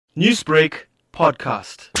Newsbreak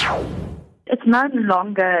podcast. It's no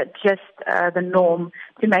longer just the norm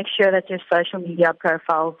to make sure that your social media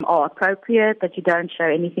profiles are appropriate, that you don't show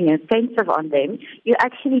anything offensive on them. You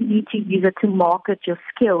actually need to use it to market your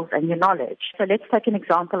skills and your knowledge. So let's take an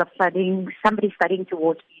example of somebody studying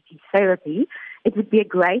towards beauty therapy. It would be a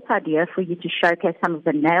great idea for you to showcase some of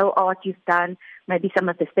the nail art you've done, maybe some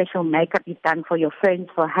of the special makeup you've done for your friends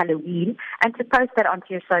for Halloween, and to post that onto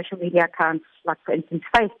your social media accounts, like for instance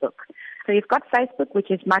Facebook. So you've got Facebook, which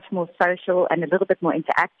is much more social and a little bit more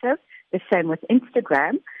interactive, the same with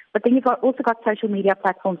Instagram. But then you've also got social media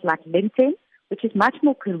platforms like LinkedIn, which is much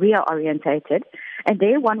more career-orientated. And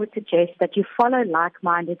there one would suggest that you follow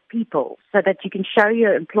like-minded people so that you can show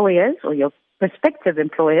your employers or your prospective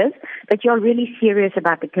employers that you're really serious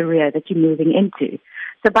about the career that you're moving into.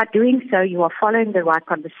 So by doing so, you are following the right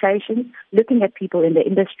conversations, looking at people in the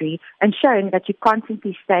industry, and showing that you're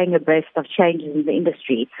constantly staying abreast of changes in the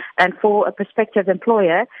industry. And for a prospective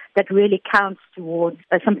employer, that really counts towards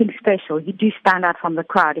something special. You do stand out from the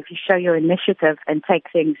crowd if you show your initiative and take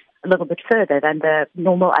things a little bit further than the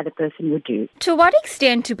normal other person would do. To what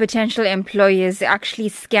extent do potential employers actually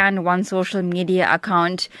scan one's social media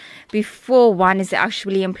account before one is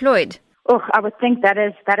actually employed? Oh, I would think that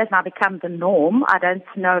has now become the norm. I don't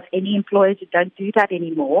know of any employers who don't do that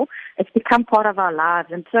anymore. It's become part of our lives.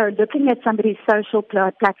 And so looking at somebody's social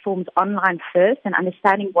platforms online first and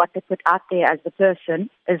understanding what they put out there as a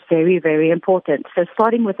person is very, very important. So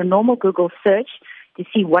starting with a normal Google search to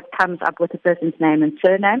see what comes up with the person's name and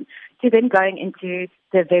surname, to then going into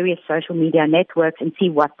the various social media networks and see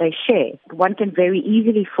what they share. One can very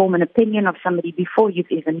easily form an opinion of somebody before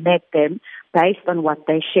you've even met them based on what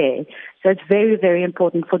they share. So it's very, very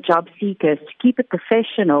important for job seekers to keep it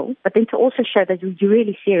professional, but then to also show that you're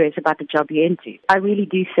really serious about the job you're into. I really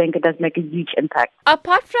do think it does make a huge impact.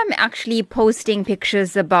 Apart from actually posting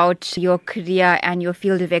pictures about your career and your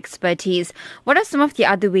field of expertise, what are some of the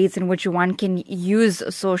other ways in which one can use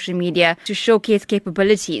social media to showcase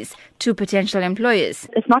capabilities to potential employers?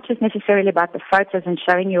 It's not just necessarily about the photos and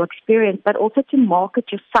showing your experience, but also to market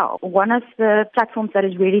yourself. One of the platforms that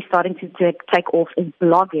is really starting to take off is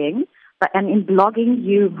blogging. And in blogging,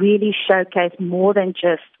 you really showcase more than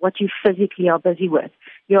just what you physically are busy with.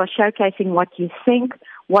 You are showcasing what you think,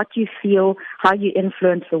 what you feel, how you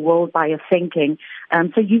influence the world by your thinking.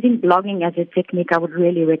 So using blogging as a technique, I would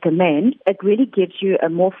really recommend. It really gives you a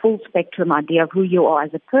more full spectrum idea of who you are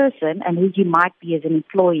as a person and who you might be as an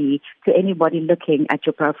employee to anybody looking at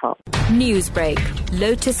your profile. Newsbreak,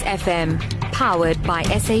 Lotus FM, powered by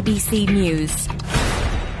SABC News.